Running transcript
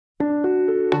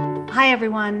Hi,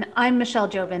 everyone. I'm Michelle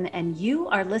Jobin, and you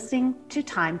are listening to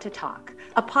Time to Talk,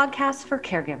 a podcast for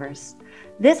caregivers.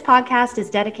 This podcast is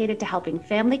dedicated to helping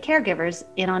family caregivers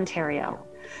in Ontario.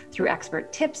 Through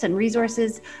expert tips and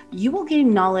resources, you will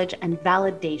gain knowledge and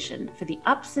validation for the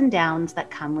ups and downs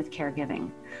that come with caregiving.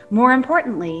 More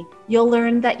importantly, you'll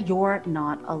learn that you're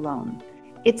not alone.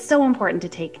 It's so important to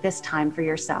take this time for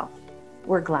yourself.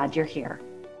 We're glad you're here.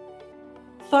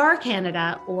 FAR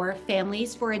Canada, or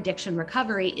Families for Addiction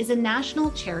Recovery, is a national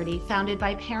charity founded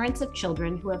by parents of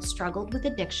children who have struggled with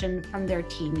addiction from their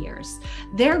teen years.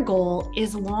 Their goal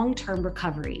is long-term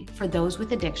recovery for those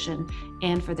with addiction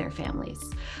and for their families.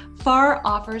 FAR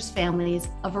offers families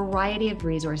a variety of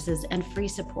resources and free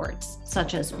supports,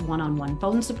 such as one-on-one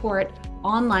phone support,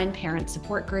 online parent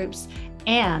support groups,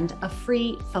 and a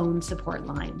free phone support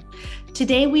line.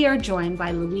 Today, we are joined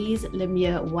by Louise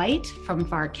Lemieux-White from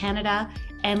FAR Canada,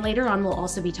 and later on, we'll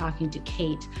also be talking to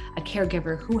Kate, a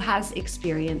caregiver who has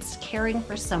experienced caring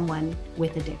for someone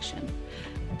with addiction.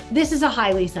 This is a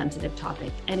highly sensitive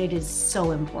topic, and it is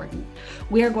so important.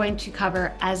 We are going to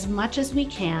cover as much as we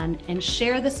can and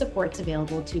share the supports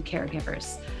available to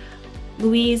caregivers.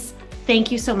 Louise,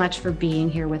 thank you so much for being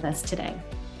here with us today.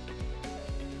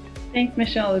 Thanks,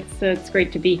 Michelle. It's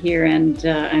great to be here, and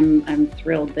I'm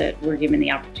thrilled that we're given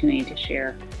the opportunity to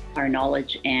share our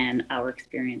knowledge and our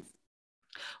experience.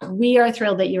 We are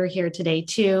thrilled that you're here today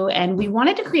too. And we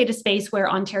wanted to create a space where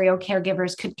Ontario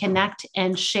caregivers could connect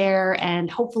and share.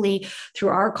 And hopefully through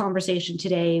our conversation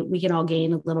today, we can all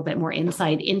gain a little bit more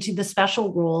insight into the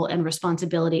special role and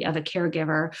responsibility of a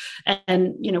caregiver.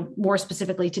 And, more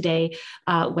specifically today,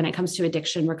 when it comes to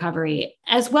addiction recovery,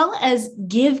 as well as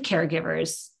give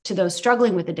caregivers to those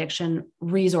struggling with addiction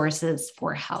resources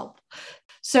for help.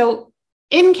 So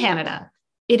in Canada,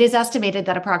 it is estimated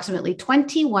that approximately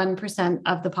 21%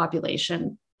 of the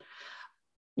population,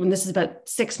 and this is about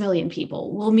 6 million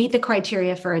people, will meet the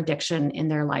criteria for addiction in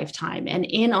their lifetime. And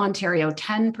in Ontario,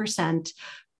 10%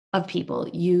 of people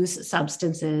use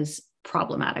substances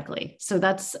problematically. So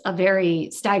that's a very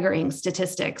staggering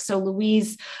statistic. So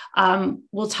Louise,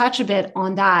 we'll touch a bit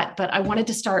on that, but I wanted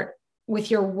to start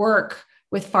with your work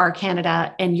with FAR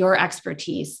Canada and your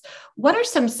expertise. What are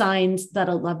some signs that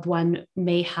a loved one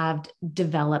may have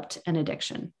developed an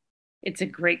addiction? It's a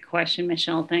great question,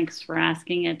 Michelle. Thanks for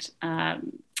asking it.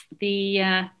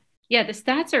 The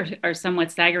stats are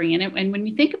somewhat staggering in it. And when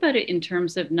you think about it in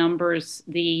terms of numbers,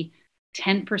 the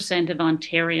 10% of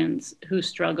Ontarians who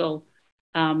struggle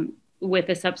with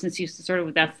a substance use disorder,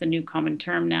 that's the new common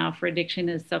term now for addiction,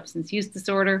 is substance use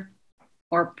disorder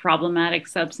or problematic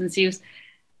substance use.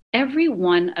 Every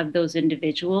one of those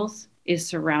individuals is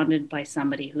surrounded by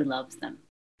somebody who loves them.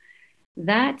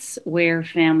 That's where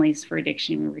Families for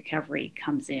Addiction Recovery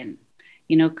comes in.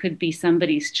 Could be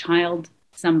somebody's child,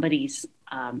 somebody's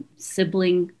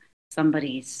sibling,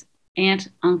 somebody's aunt,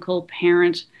 uncle,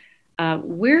 parent.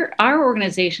 Our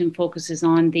organization focuses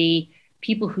on the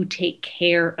people who take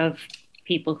care of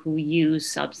people who use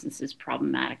substances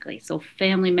problematically. So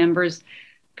family members.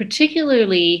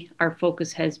 Particularly, our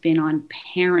focus has been on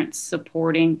parents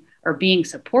supporting or being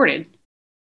supported.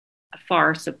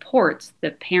 FAR supports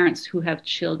the parents who have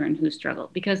children who struggle,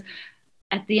 because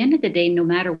at the end of the day, no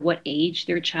matter what age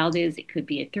their child is, it could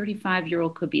be a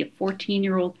 35-year-old, could be a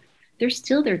 14-year-old, they're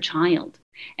still their child.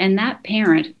 And that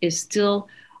parent is still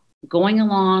going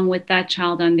along with that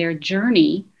child on their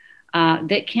journey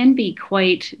that can be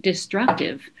quite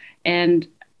destructive and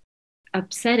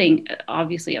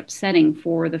obviously upsetting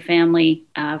for the family,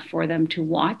 for them to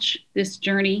watch this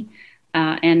journey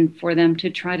and for them to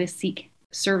try to seek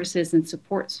services and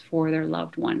supports for their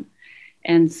loved one.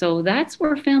 And so that's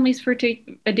where Families for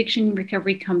Addiction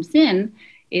Recovery comes in,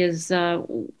 is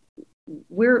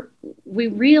we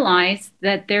realize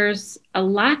that there's a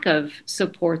lack of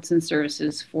supports and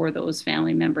services for those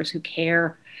family members who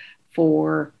care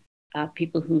for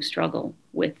people who struggle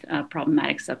with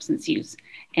problematic substance use.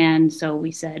 And so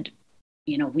we said,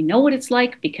 we know what it's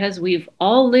like because we've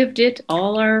all lived it.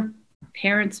 All our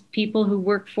parents, people who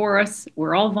work for us,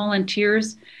 we're all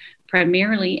volunteers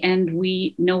primarily. And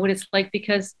we know what it's like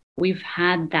because we've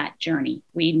had that journey.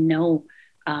 We know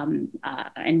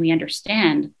and we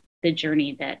understand the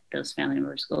journey that those family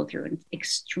members go through. And it's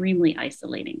extremely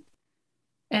isolating.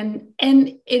 And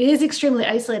it is extremely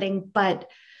isolating, but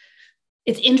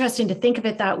it's interesting to think of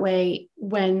it that way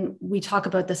when we talk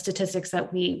about the statistics that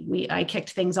I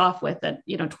kicked things off with, that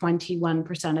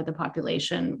 21% of the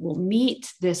population will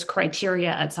meet this criteria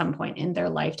at some point in their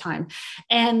lifetime.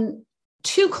 And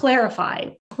to clarify,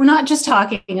 we're not just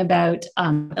talking about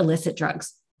illicit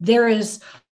drugs. There is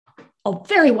a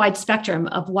very wide spectrum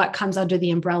of what comes under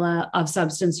the umbrella of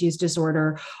substance use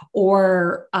disorder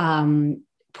or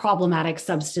problematic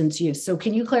substance use. So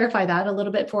can you clarify that a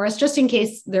little bit for us, just in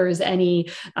case there is any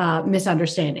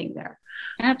misunderstanding there?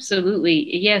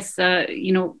 Absolutely. Yes.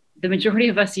 The majority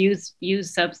of us use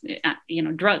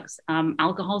drugs.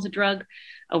 Alcohol is a drug.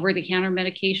 Over-the-counter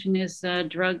medication is a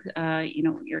drug.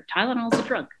 Your Tylenol is a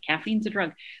drug. Caffeine's a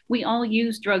drug. We all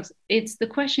use drugs. The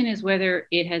question is whether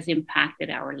it has impacted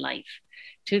our life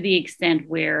to the extent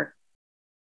where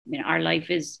our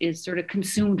life is sort of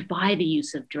consumed by the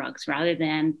use of drugs rather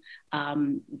than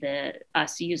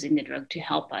us using the drug to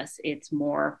help us. It's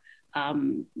more a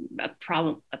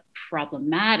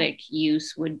problematic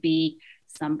use would be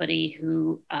somebody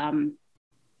who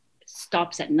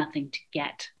stops at nothing to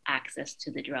get access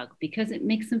to the drug because it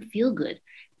makes them feel good.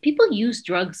 People use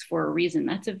drugs for a reason.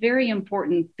 That's a very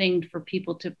important thing for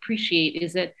people to appreciate,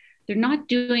 is that they're not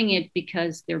doing it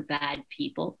because they're bad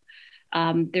people.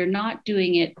 They're not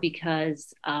doing it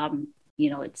because,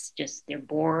 it's just they're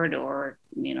bored or,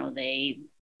 they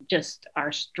just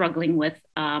are struggling with,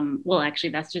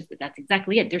 that's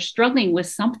exactly it. They're struggling with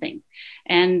something.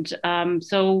 And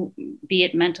so be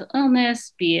it mental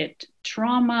illness, be it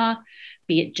trauma,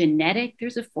 be it genetic,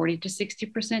 there's a 40 to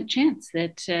 60% chance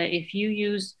that if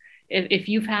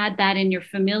you've had that in your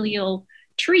familial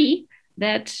tree,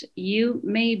 that you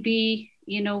may be,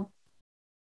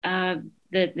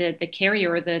 the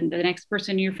carrier or the next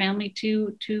person in your family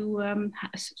to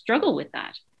struggle with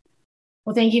that.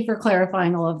 Well, thank you for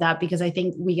clarifying all of that, because I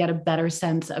think we get a better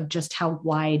sense of just how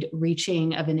wide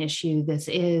reaching of an issue this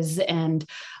is and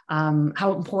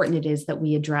how important it is that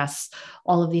we address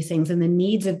all of these things and the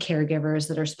needs of caregivers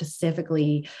that are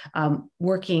specifically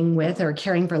working with or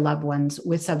caring for loved ones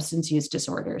with substance use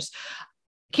disorders.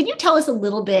 Can you tell us a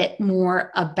little bit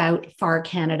more about FAR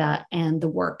Canada and the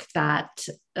work that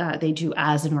they do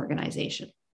as an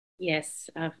organization? Yes,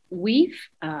 we've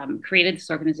created this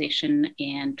organization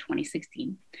in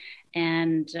 2016.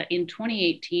 And in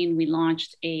 2018, we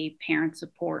launched a parent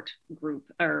support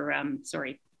parent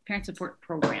support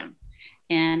program.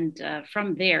 And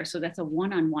from there, so that's a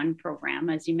one-on-one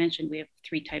program. As you mentioned, we have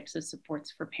 3 types of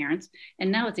supports for parents.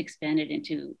 And now it's expanded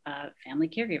into family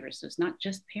caregivers. So it's not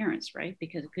just parents, right?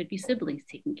 Because it could be siblings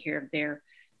taking care of their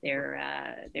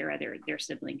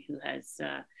sibling who has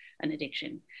an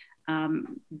addiction.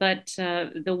 But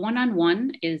the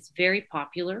one-on-one is very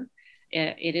popular.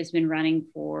 It has been running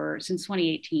since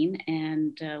 2018,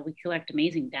 and we collect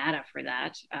amazing data for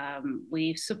that.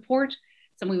 We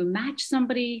match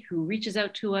somebody who reaches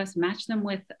out to us, match them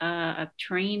with a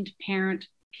trained parent,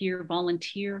 peer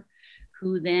volunteer,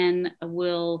 who then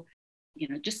will,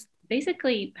 just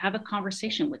basically have a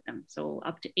conversation with them. So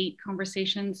up to 8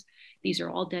 conversations. These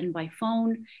are all done by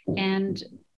phone. And,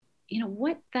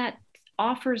 what that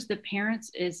offers the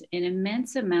parents is an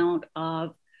immense amount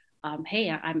of, hey,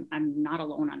 I'm not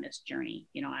alone on this journey.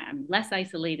 I'm less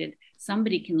isolated.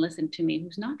 Somebody can listen to me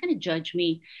who's not going to judge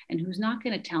me and who's not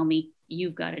going to tell me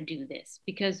you've got to do this,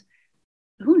 because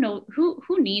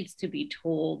who needs to be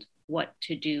told what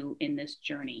to do in this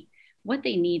journey? What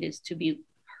they need is to be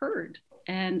heard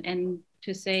and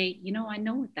to say, I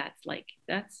know what that's like.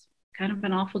 That's kind of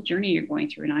an awful journey you're going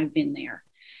through, and I've been there.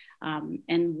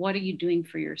 And what are you doing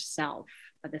for yourself?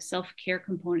 The self-care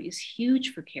component is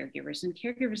huge for caregivers, and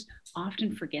caregivers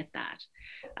often forget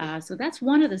that. So that's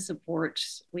one of the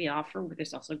supports we offer.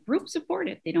 There's also group support.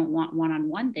 If they don't want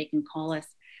one-on-one, they can call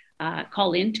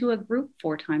into a group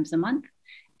 4 times a month.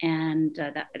 And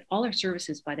that all our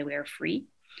services, by the way, are free.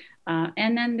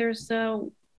 And then there's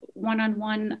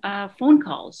one-on-one phone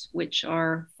calls, which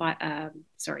are 5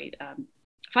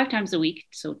 times a week.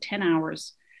 So 10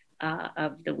 hours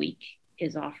of the week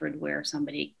is offered, where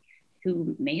somebody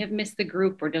who may have missed the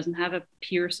group or doesn't have a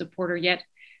peer supporter yet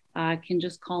can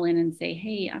just call in and say,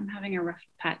 hey, I'm having a rough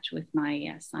patch with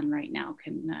my son right now.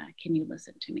 Can you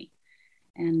listen to me?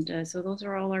 And so those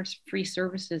are all our free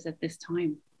services at this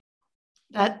time.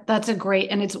 That's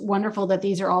and it's wonderful that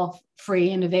these are all free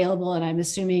and available. And I'm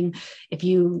assuming if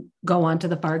you go onto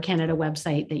the FAR Canada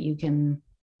website that you can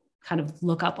kind of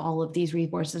look up all of these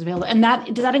resources available. And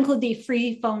does that include the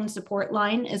free phone support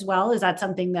line as well? Is that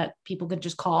something that people could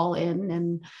just call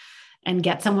in and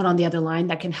get someone on the other line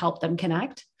that can help them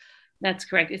connect? That's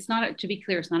correct. It's not, to be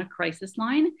clear, it's not a crisis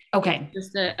line. Okay. It's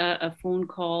just a phone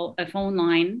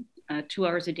line, 2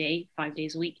 hours a day, 5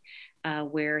 days a week,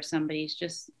 where somebody's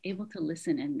just able to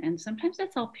listen. And sometimes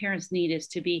that's all parents need, is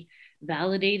to be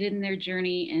validated in their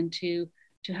journey and to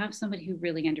have somebody who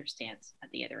really understands at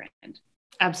the other end.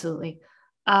 Absolutely.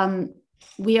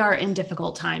 We are in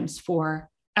difficult times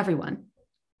for everyone.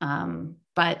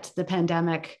 But the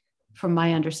pandemic from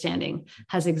my understanding,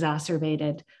 has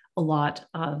exacerbated a lot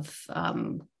of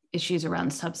issues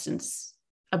around substance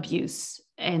abuse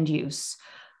and use.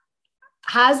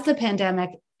 Has the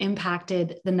pandemic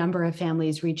impacted the number of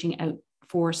families reaching out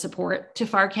for support to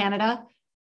FAR Canada?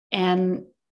 And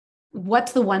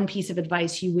what's the one piece of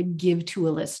advice you would give to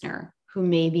a listener who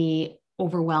may be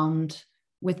overwhelmed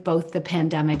with both the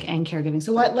pandemic and caregiving?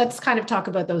 So let's kind of talk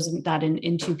about that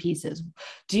in two pieces.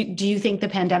 Do you think the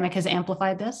pandemic has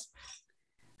amplified this?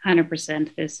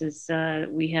 100%. This is,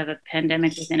 we have a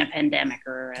pandemic within a pandemic,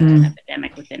 or an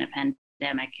epidemic within a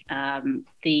pandemic.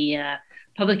 The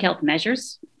public health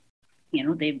measures,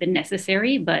 they've been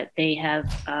necessary, but they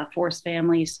have forced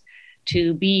families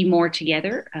to be more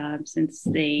together, since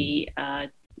the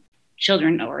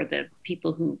children or the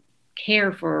people who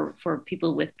care for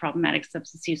people with problematic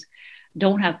substance use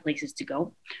don't have places to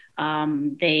go.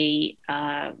 They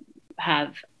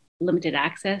have limited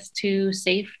access to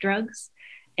safe drugs,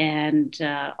 and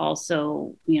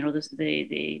also,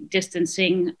 the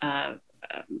distancing,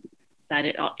 that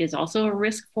it is also a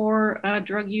risk for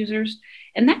drug users.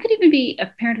 And that could even be a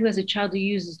parent who has a child who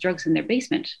uses drugs in their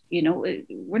basement.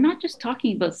 We're not just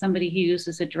talking about somebody who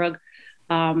uses a drug,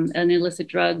 an illicit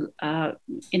drug,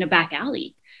 in a back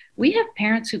alley. We have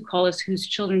parents who call us whose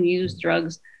children use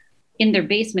drugs in their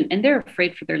basement, and they're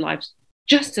afraid for their lives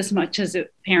just as much as a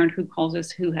parent who calls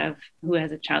us who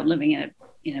has a child living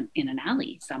in an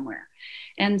alley somewhere.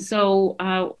 And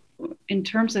so, in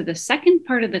terms of the second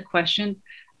part of the question,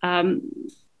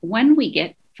 when we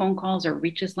get phone calls or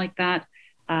reaches like that,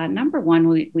 number one,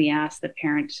 we ask the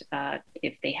parent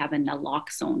if they have a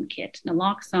naloxone kit.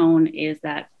 Naloxone is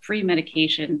that free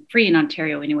medication, free in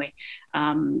Ontario anyway,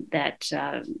 that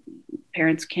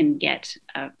parents can get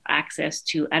access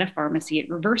to at a pharmacy. It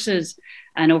reverses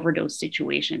an overdose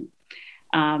situation.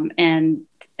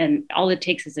 And all it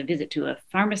takes is a visit to a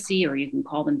pharmacy, or you can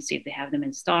call them to see if they have them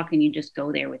in stock, and you just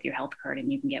go there with your health card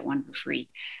and you can get one for free.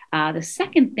 The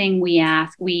second thing we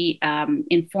ask, we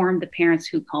inform the parents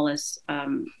who call us,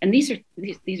 and these are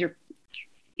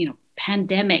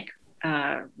pandemic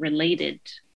related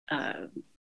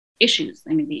issues.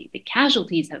 I mean, the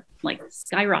casualties have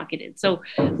skyrocketed. So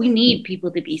we need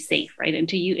people to be safe, right? And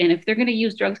if they're going to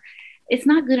use drugs, it's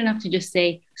not good enough to just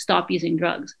say, stop using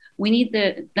drugs. We need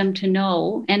them to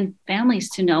know, and families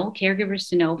to know, caregivers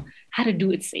to know how to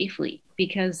do it safely,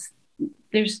 because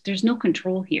there's no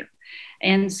control here.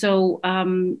 And so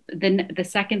the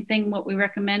second thing, what we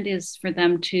recommend is for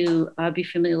them to be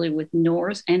familiar with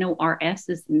NORS. NORS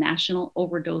is the National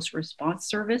Overdose Response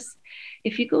Service.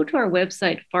 If you go to our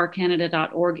website,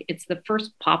 farcanada.org, it's the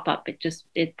first pop-up.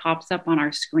 It pops up on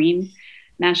our screen.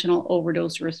 National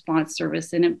Overdose Response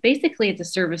Service. And it's a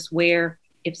service where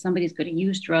if somebody's going to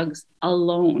use drugs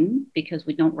alone, because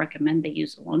we don't recommend they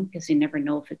use alone because you never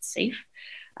know if it's safe,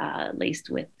 laced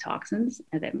with toxins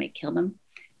that may kill them,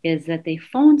 is that they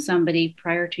phone somebody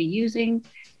prior to using,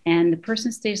 and the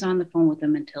person stays on the phone with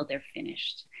them until they're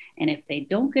finished. And if they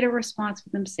don't get a response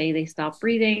from them, say they stop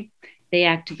breathing, they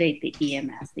activate the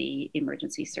EMS, the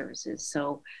emergency services.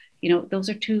 So, those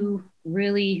are two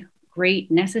really great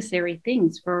necessary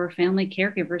things for family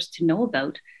caregivers to know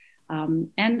about, and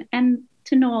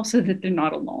to know also that they're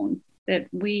not alone, that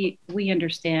we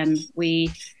understand, we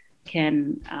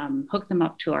can hook them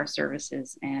up to our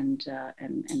services and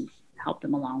help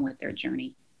them along with their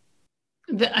journey.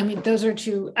 Those are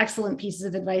two excellent pieces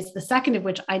of advice, the second of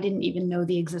which I didn't even know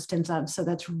the existence of. So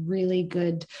that's really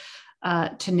good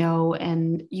to know.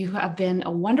 And you have been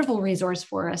a wonderful resource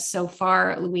for us so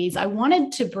far, Louise. I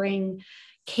wanted to bring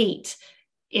Kate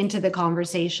into the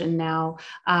conversation now,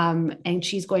 and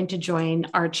she's going to join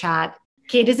our chat.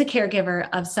 Kate is a caregiver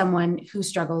of someone who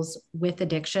struggles with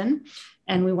addiction,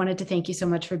 and we wanted to thank you so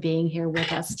much for being here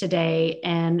with us today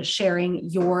and sharing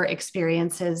your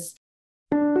experiences.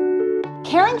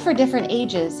 Caring for different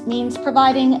ages means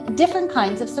providing different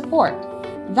kinds of support.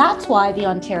 That's why the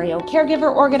Ontario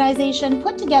Caregiver Organization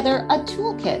put together a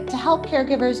toolkit to help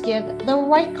caregivers give the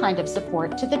right kind of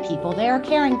support to the people they are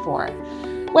caring for.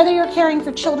 Whether you're caring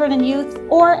for children and youth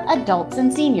or adults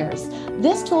and seniors,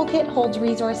 this toolkit holds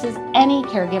resources any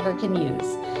caregiver can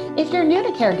use. If you're new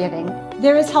to caregiving,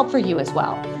 there is help for you as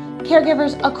well.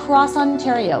 Caregivers across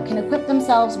Ontario can equip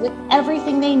themselves with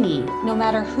everything they need, no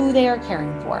matter who they are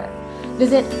caring for.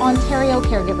 Visit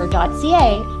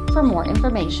ontariocaregiver.ca for more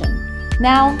information.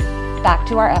 Now, back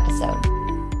to our episode.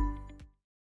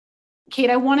 Kate,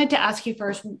 I wanted to ask you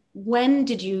first, when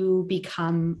did you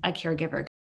become a caregiver?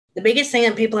 The biggest thing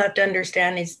that people have to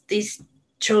understand is these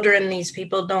children, these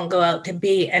people don't go out to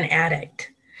be an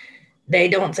addict. They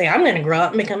don't say, I'm going to grow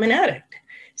up and become an addict.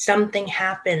 Something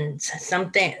happens,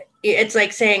 it's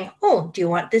like saying, oh, do you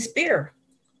want this beer?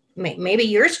 Maybe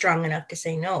you're strong enough to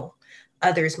say no.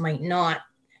 Others might not.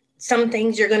 Some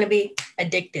things you're going to be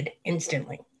addicted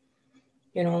instantly.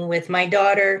 You know, with my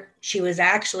daughter, she was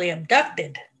actually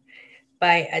abducted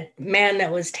by a man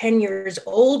that was 10 years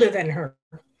older than her.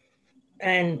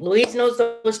 And Louise knows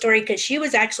the story because she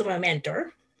was actually my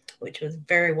mentor, which was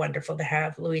very wonderful to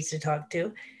have Louise to talk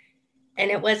to. And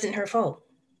it wasn't her fault,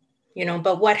 you know,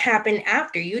 but what happened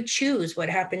after, you choose what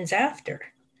happens after,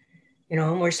 you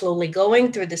know, and we're slowly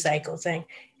going through the cycle saying,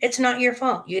 it's not your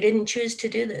fault. You didn't choose to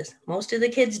do this. Most of the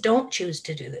kids don't choose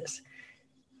to do this.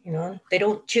 You know, they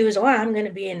don't choose, oh, I'm going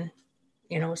to be in,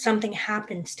 you know, something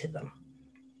happens to them.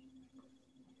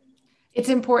 It's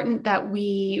important that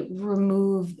we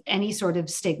remove any sort of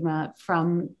stigma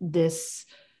from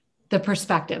the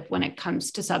perspective when it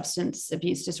comes to substance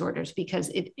abuse disorders, because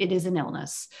it is an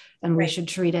illness and we should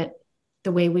treat it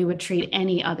the way we would treat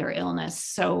any other illness.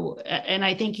 So, and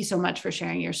I thank you so much for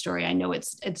sharing your story. I know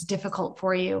it's difficult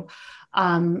for you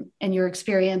and your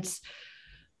experience.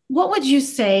 What would you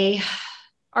say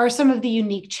are some of the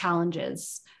unique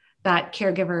challenges that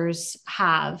caregivers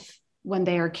have when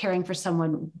they are caring for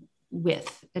someone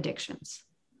with addictions?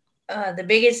 The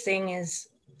biggest thing is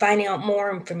finding out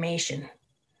more information.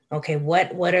 Okay,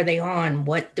 what are they on?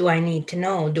 What do I need to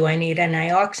know? Do I need an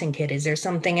Ioxin kit? Is there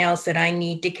something else that I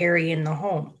need to carry in the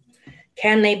home?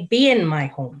 Can they be in my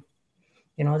home?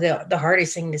 You know, the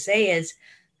hardest thing to say is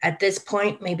at this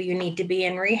point, maybe you need to be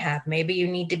in rehab. Maybe you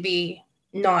need to be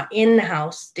not in the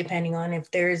house, depending on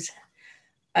if there's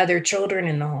other children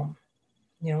in the home.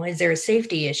 You know, is there a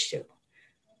safety issue?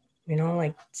 You know,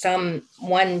 like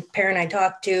one parent I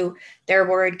talked to, they're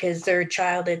worried because their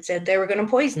child had said they were going to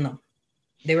poison them.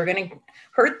 They were going to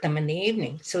hurt them in the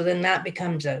evening. So then that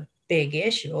becomes a big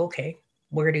issue. Okay,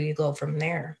 where do you go from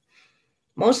there?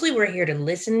 Mostly we're here to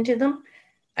listen to them.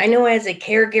 I know as a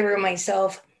caregiver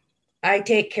myself, I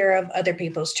take care of other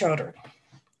people's children.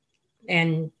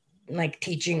 And like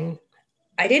teaching,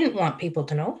 I didn't want people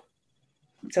to know.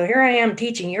 So here I am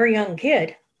teaching your young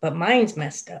kid, but mine's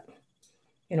messed up.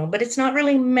 You know, but it's not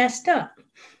really messed up.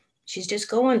 She's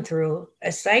just going through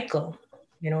a cycle.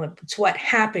 You know, it's what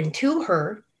happened to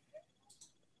her.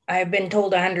 I've been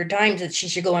told 100 times that she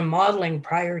should go in modeling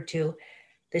prior to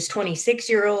this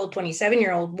 26-year-old,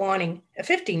 27-year-old wanting a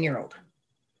 15-year-old.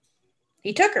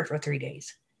 He took her for 3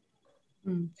 days.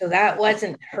 So that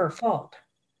wasn't her fault,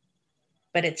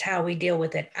 but it's how we deal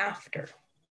with it after.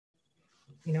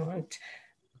 You know,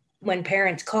 when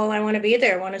parents call, I want to be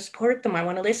there. I want to support them. I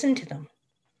want to listen to them.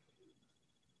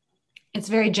 It's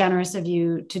very generous of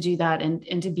you to do that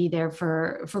and to be there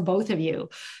for both of you,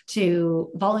 to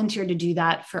volunteer to do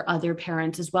that for other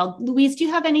parents as well. Louise, do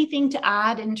you have anything to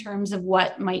add in terms of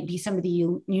what might be some of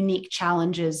the unique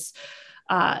challenges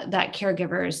that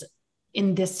caregivers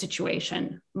in this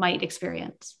situation might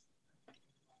experience?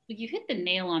 You hit the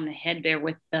nail on the head there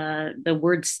with the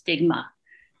word stigma.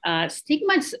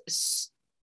 Stigma's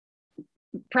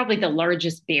probably the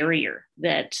largest barrier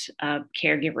that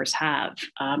caregivers have,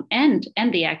 and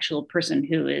the actual person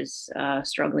who is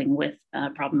struggling with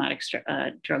problematic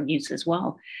drug use as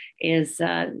well, is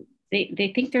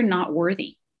they think they're not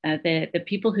worthy. The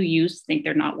people who use think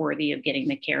they're not worthy of getting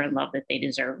the care and love that they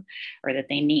deserve or that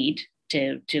they need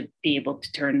to be able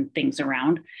to turn things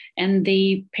around. And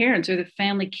the parents or the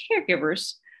family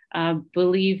caregivers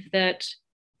believe that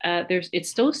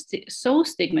it's so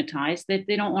stigmatized that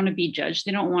they don't want to be judged.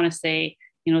 They don't want to say,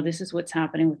 you know, this is what's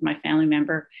happening with my family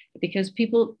member, because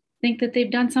people think that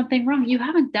they've done something wrong. You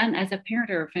haven't done, as a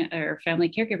parent or a family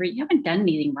caregiver, you haven't done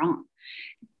anything wrong.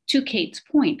 To Kate's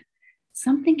point,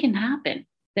 something can happen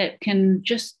that can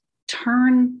just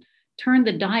turn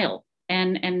the dial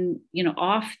and you know,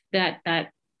 off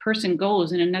that person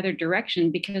goes in another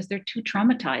direction because they're too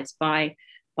traumatized by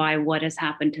what has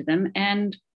happened to them,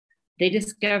 and they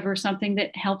discover something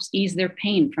that helps ease their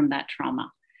pain from that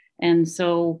trauma. And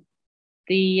so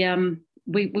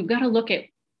we've got to look at,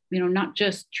 you know, not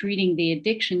just treating the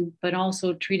addiction, but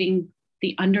also treating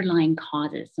the underlying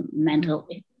causes, mental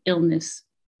illness,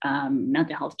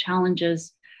 mental health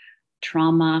challenges,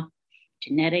 trauma,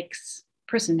 genetics,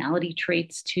 personality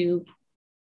traits too.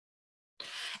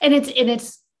 And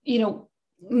it's, you know,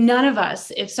 none of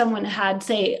us, if someone had,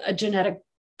 say, a genetic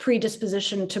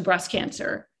predisposition to breast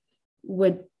cancer,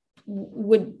 would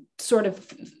sort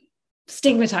of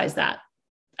stigmatize that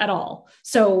at all.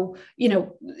 So, you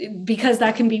know, because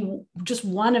that can be just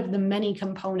one of the many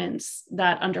components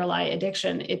that underlie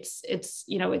addiction. It's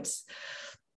you know, it's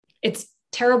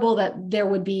terrible that there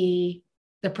would be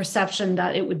the perception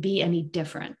that it would be any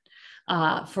different.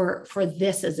 for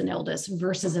this as an illness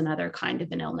versus another kind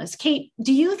of an illness. Kate,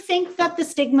 do you think that the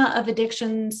stigma of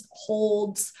addictions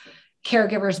holds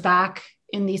caregivers back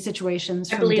in these situations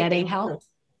from getting help?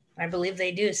 I believe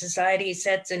they do. Society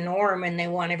sets a norm and they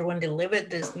want everyone to live at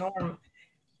this norm.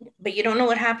 But you don't know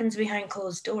what happens behind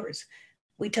closed doors.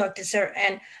 We talked to Sarah,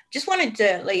 and just wanted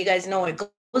to let you guys know it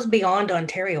goes beyond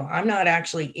Ontario. I'm not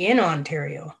actually in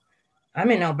Ontario. I'm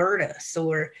in Alberta.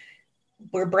 So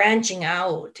we're branching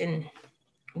out, and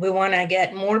we want to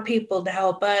get more people to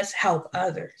help us help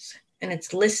others. And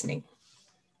it's listening.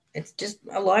 It's just,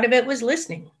 a lot of it was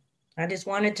listening. I just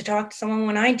wanted to talk to someone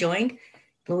when I joined.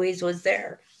 Louise was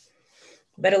there.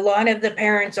 But a lot of the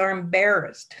parents are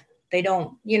embarrassed. They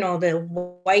don't,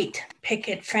 the white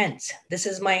picket fence. This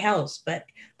is my house. But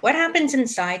what happens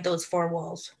inside those four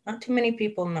walls? Not too many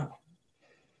people know.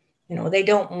 They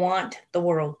don't want the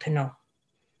world to know.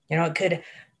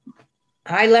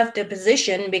 I left a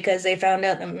position because they found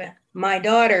out that my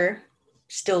daughter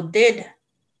still did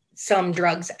some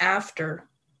drugs after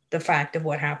the fact of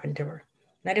what happened to her.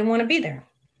 And I didn't want to be there.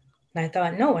 And I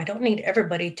thought, no, I don't need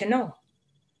everybody to know.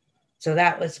 So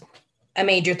that was a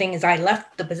major thing, is I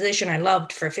left the position I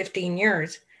loved for 15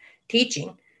 years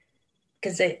teaching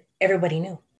because everybody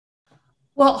knew.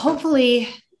 Well, hopefully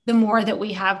the more that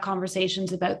we have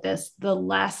conversations about this, the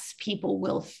less people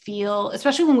will feel,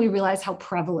 especially when we realize how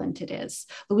prevalent it is.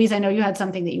 Louise, I know you had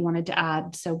something that you wanted to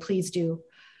add, so please do.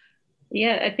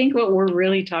 Yeah, I think what we're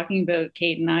really talking about,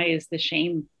 Kate and I, is the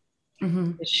shame.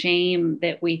 Mm-hmm. The shame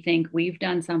that we think we've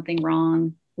done something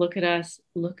wrong. Look at us,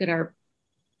 look at our,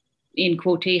 in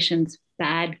quotations,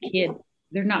 bad kid.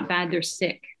 They're not bad, they're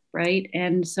sick, right?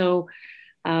 And so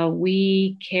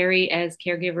we carry as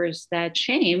caregivers that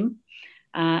shame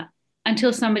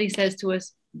until somebody says to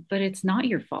us, but it's not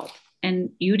your fault. And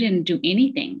you didn't do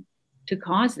anything to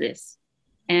cause this.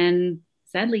 And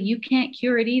sadly, you can't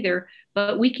cure it either,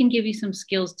 but we can give you some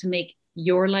skills to make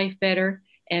your life better.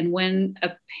 And when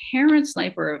a parent's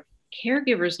life or a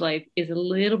caregiver's life is a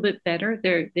little bit better,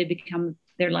 their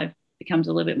life becomes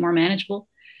a little bit more manageable.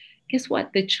 Guess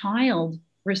what? The child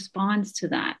responds to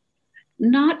that.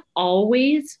 Not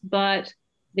always, but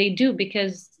they do,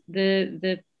 because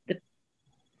the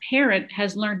parent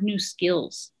has learned new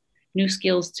skills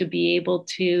to be able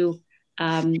to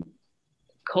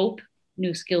cope,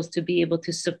 new skills to be able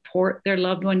to support their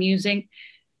loved one using.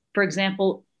 For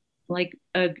example, like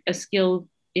a skill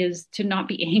is to not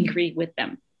be angry with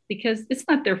them, because it's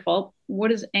not their fault.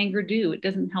 What does anger do? It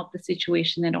doesn't help the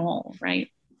situation at all, right?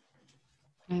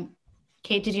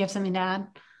 Kate, did you have something to add?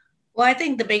 Well, I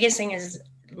think the biggest thing is,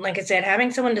 like I said,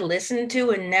 having someone to listen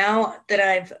to. And now that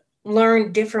I've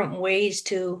learned different ways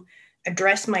to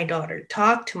address my daughter,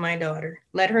 talk to my daughter,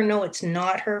 let her know it's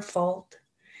not her fault.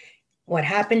 What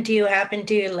happened to you happened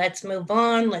to you. Let's move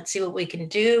on. Let's see what we can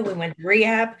do. We went to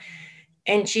rehab,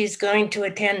 and she's going to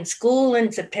attend school in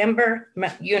September,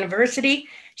 university.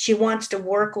 She wants to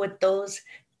work with those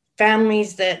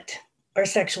families that are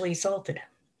sexually assaulted,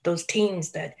 those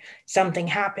teens that something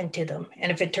happened to them.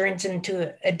 And if it turns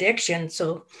into addiction,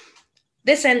 so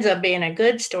this ends up being a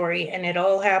good story. And it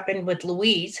all happened with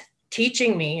Louise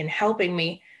teaching me and helping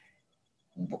me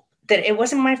that it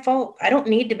wasn't my fault. I don't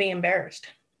need to be embarrassed,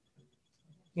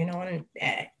 and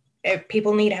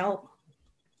people need help.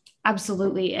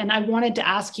 Absolutely. And I wanted to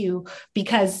ask you,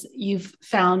 because you've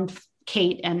found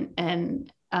Kate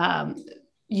and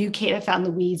Kate, have found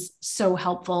Louise so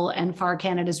helpful, and Far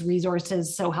Canada's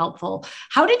resources so helpful.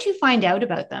 How did you find out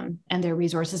about them and their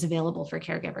resources available for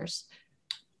caregivers?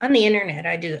 On the internet.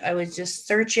 I was just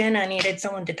searching. I needed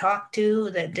someone to talk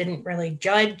to that didn't really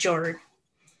judge or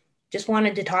just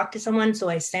wanted to talk to someone. So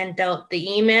I sent out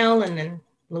the email, and then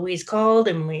Louise called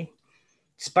and we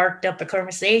sparked up a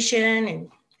conversation.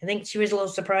 And I think she was a little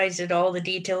surprised at all the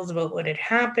details about what had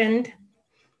happened,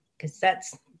 because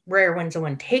that's rare when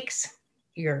someone takes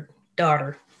your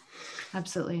daughter.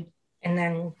 Absolutely. And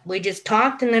then we just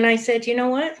talked, and then I said, you know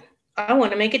what? I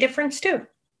want to make a difference too.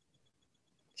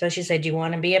 So she said, do you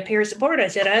want to be a peer support? I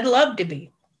said, I'd love to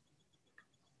be.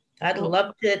 I'd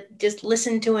love to just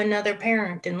listen to another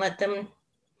parent and let them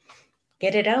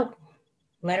get it out.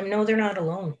 Let them know they're not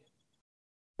alone.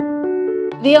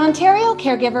 The Ontario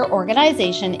Caregiver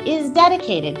Organization is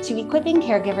dedicated to equipping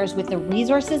caregivers with the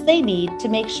resources they need to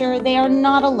make sure they are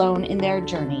not alone in their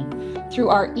journey. Through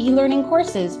our e-learning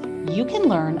courses, you can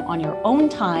learn on your own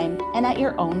time and at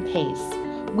your own pace.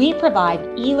 We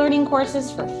provide e-learning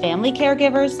courses for family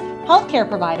caregivers, healthcare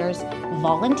providers,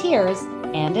 volunteers,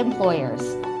 and employers.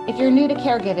 If you're new to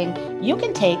caregiving, you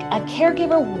can take a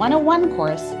Caregiver 101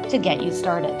 course to get you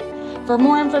started. For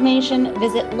more information,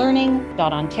 visit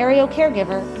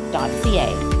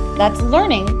learning.ontariocaregiver.ca. That's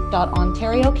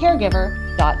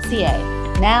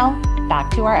learning.ontariocaregiver.ca. Now, back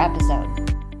to our episode.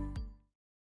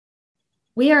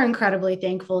 We are incredibly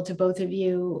thankful to both of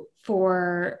you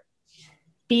for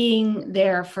being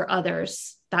there for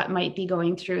others that might be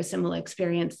going through a similar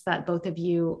experience that both of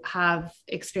you have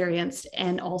experienced,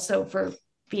 and also for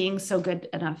being so good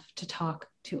enough to talk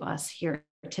to us here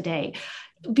today.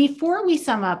 Before we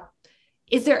sum up,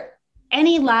 is there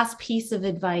any last piece of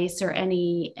advice or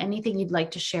anything you'd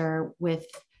like to share with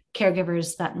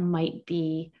caregivers that might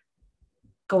be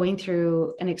going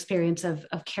through an experience of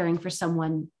caring for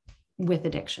someone with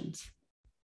addictions?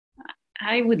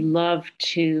 I would love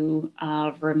to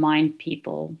remind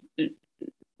people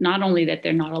not only that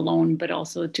they're not alone, but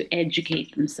also to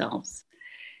educate themselves.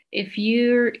 If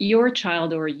your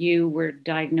child or you were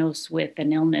diagnosed with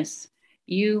an illness,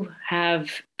 you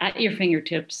have at your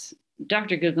fingertips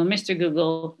Dr. Google, Mr.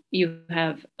 Google. You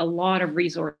have a lot of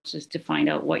resources to find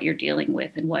out what you're dealing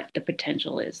with and what the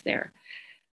potential is there.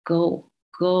 Go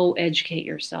educate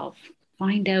yourself.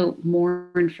 Find out more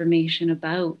information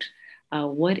about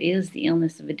what is the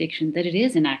illness of addiction, that it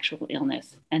is an actual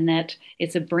illness and that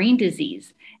it's a brain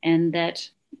disease, and that,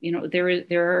 there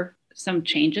are some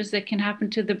changes that can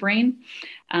happen to the brain,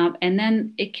 and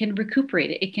then it can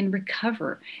recuperate, it can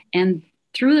recover. And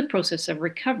through the process of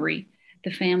recovery,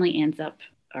 the family ends up,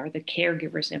 or the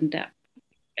caregivers end up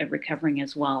recovering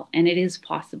as well. And it is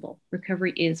possible.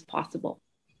 Recovery is possible.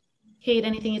 Kate,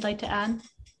 anything you'd like to add?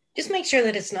 Just make sure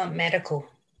that it's not medical.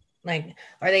 Like,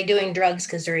 are they doing drugs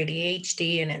because they're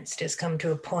ADHD and it's just come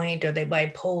to a point, or they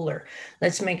bipolar?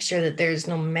 Let's make sure that there's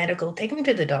no medical. Take them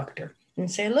to the doctor and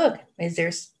say, look, is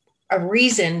there a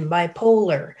reason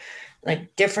bipolar?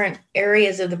 Like, different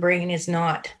areas of the brain is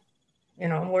not,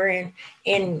 we're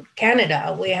in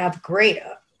Canada, we have great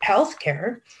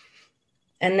healthcare,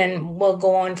 and then we'll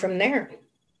go on from there.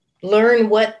 Learn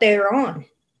what they're on.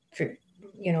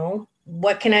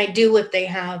 What can I do if they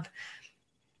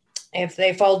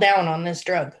fall down on this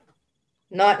drug?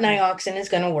 Not Nioxin is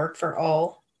going to work for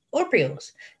all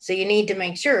opioids. So you need to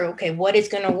make sure, okay, what is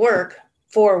going to work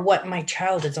for what my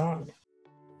child is on?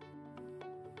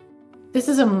 This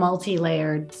is a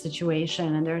multi-layered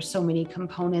situation, and there are so many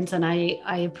components, and I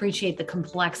appreciate the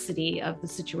complexity of the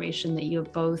situation that you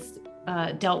have both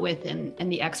dealt with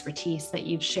and the expertise that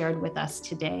you've shared with us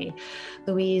today.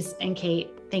 Louise and Kate,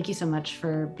 thank you so much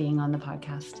for being on the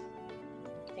podcast.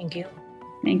 Thank you.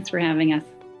 Thanks for having us.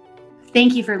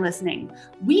 Thank you for listening.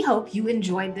 We hope you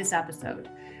enjoyed this episode.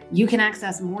 You can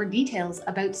access more details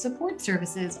about support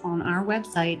services on our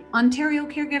website,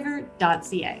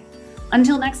 ontariocaregiver.ca.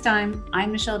 Until next time,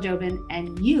 I'm Michelle Jobin,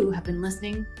 and you have been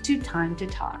listening to Time to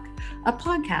Talk, a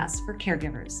podcast for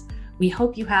caregivers. We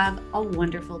hope you have a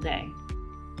wonderful day.